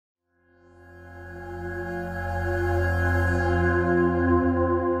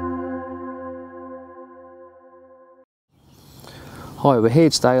Hi, we're here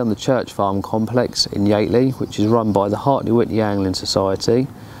today on the Church Farm complex in Yateley, which is run by the Hartley Whitney Angling Society.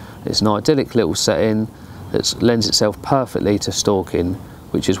 It's an idyllic little setting that lends itself perfectly to stalking,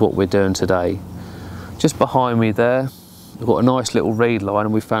 which is what we're doing today. Just behind me there, we've got a nice little reed line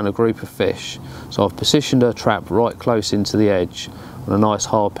and we found a group of fish. So I've positioned a trap right close into the edge on a nice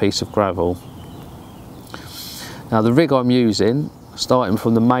hard piece of gravel. Now the rig I'm using, starting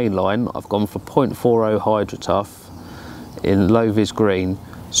from the main line, I've gone for 0.40 Hydro Tough in low vis green,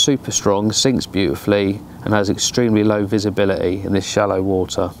 super strong, sinks beautifully and has extremely low visibility in this shallow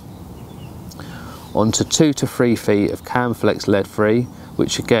water. Onto 2 to 3 feet of Camflex lead free,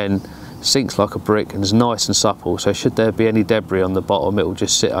 which again sinks like a brick and is nice and supple, so should there be any debris on the bottom it will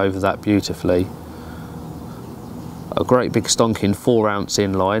just sit over that beautifully. A great big stonking 4-ounce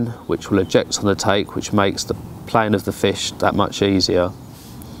inline which will eject on the take, which makes the playing of the fish that much easier,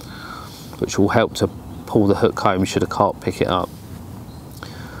 which will help to pull the hook home should a carp pick it up.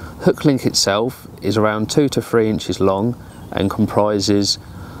 Hook link itself is around 2 to 3 inches long and comprises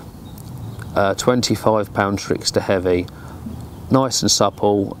 25-pound trickster heavy, nice and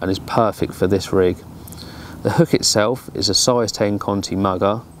supple and is perfect for this rig. The hook itself is a size 10 Conti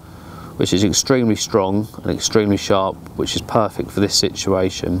mugger, which is extremely strong and extremely sharp, which is perfect for this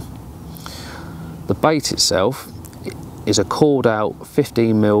situation. The bait itself is a cored out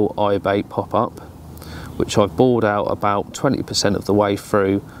 15mm eye bait pop-up, which I've bored out about 20% of the way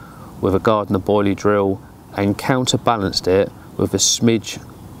through with a Gardner boilie drill and counterbalanced it with a smidge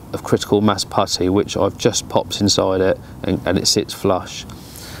of critical mass putty, which I've just popped inside it and it sits flush.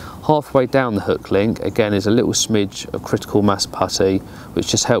 Halfway down the hook link again is a little smidge of critical mass putty, which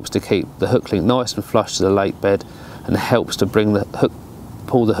just helps to keep the hook link nice and flush to the lake bed and helps to bring the hook,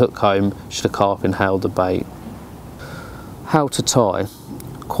 pull the hook home should a carp inhale the bait. How to tie?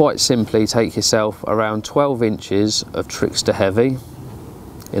 Quite simply, take yourself around 12 inches of trickster heavy,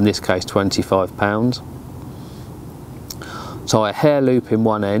 in this case 25 pounds. Tie a hair loop in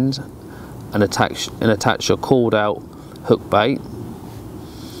one end and attach your cored out hook bait.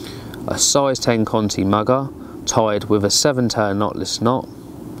 A size 10 Conti mugger tied with a 7-turn knotless knot.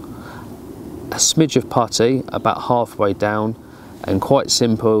 A smidge of putty about halfway down, and quite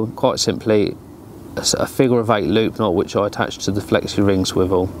simply a figure of 8 loop knot which I attached to the flexi ring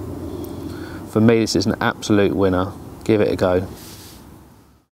swivel. For me this is an absolute winner. Give it a go.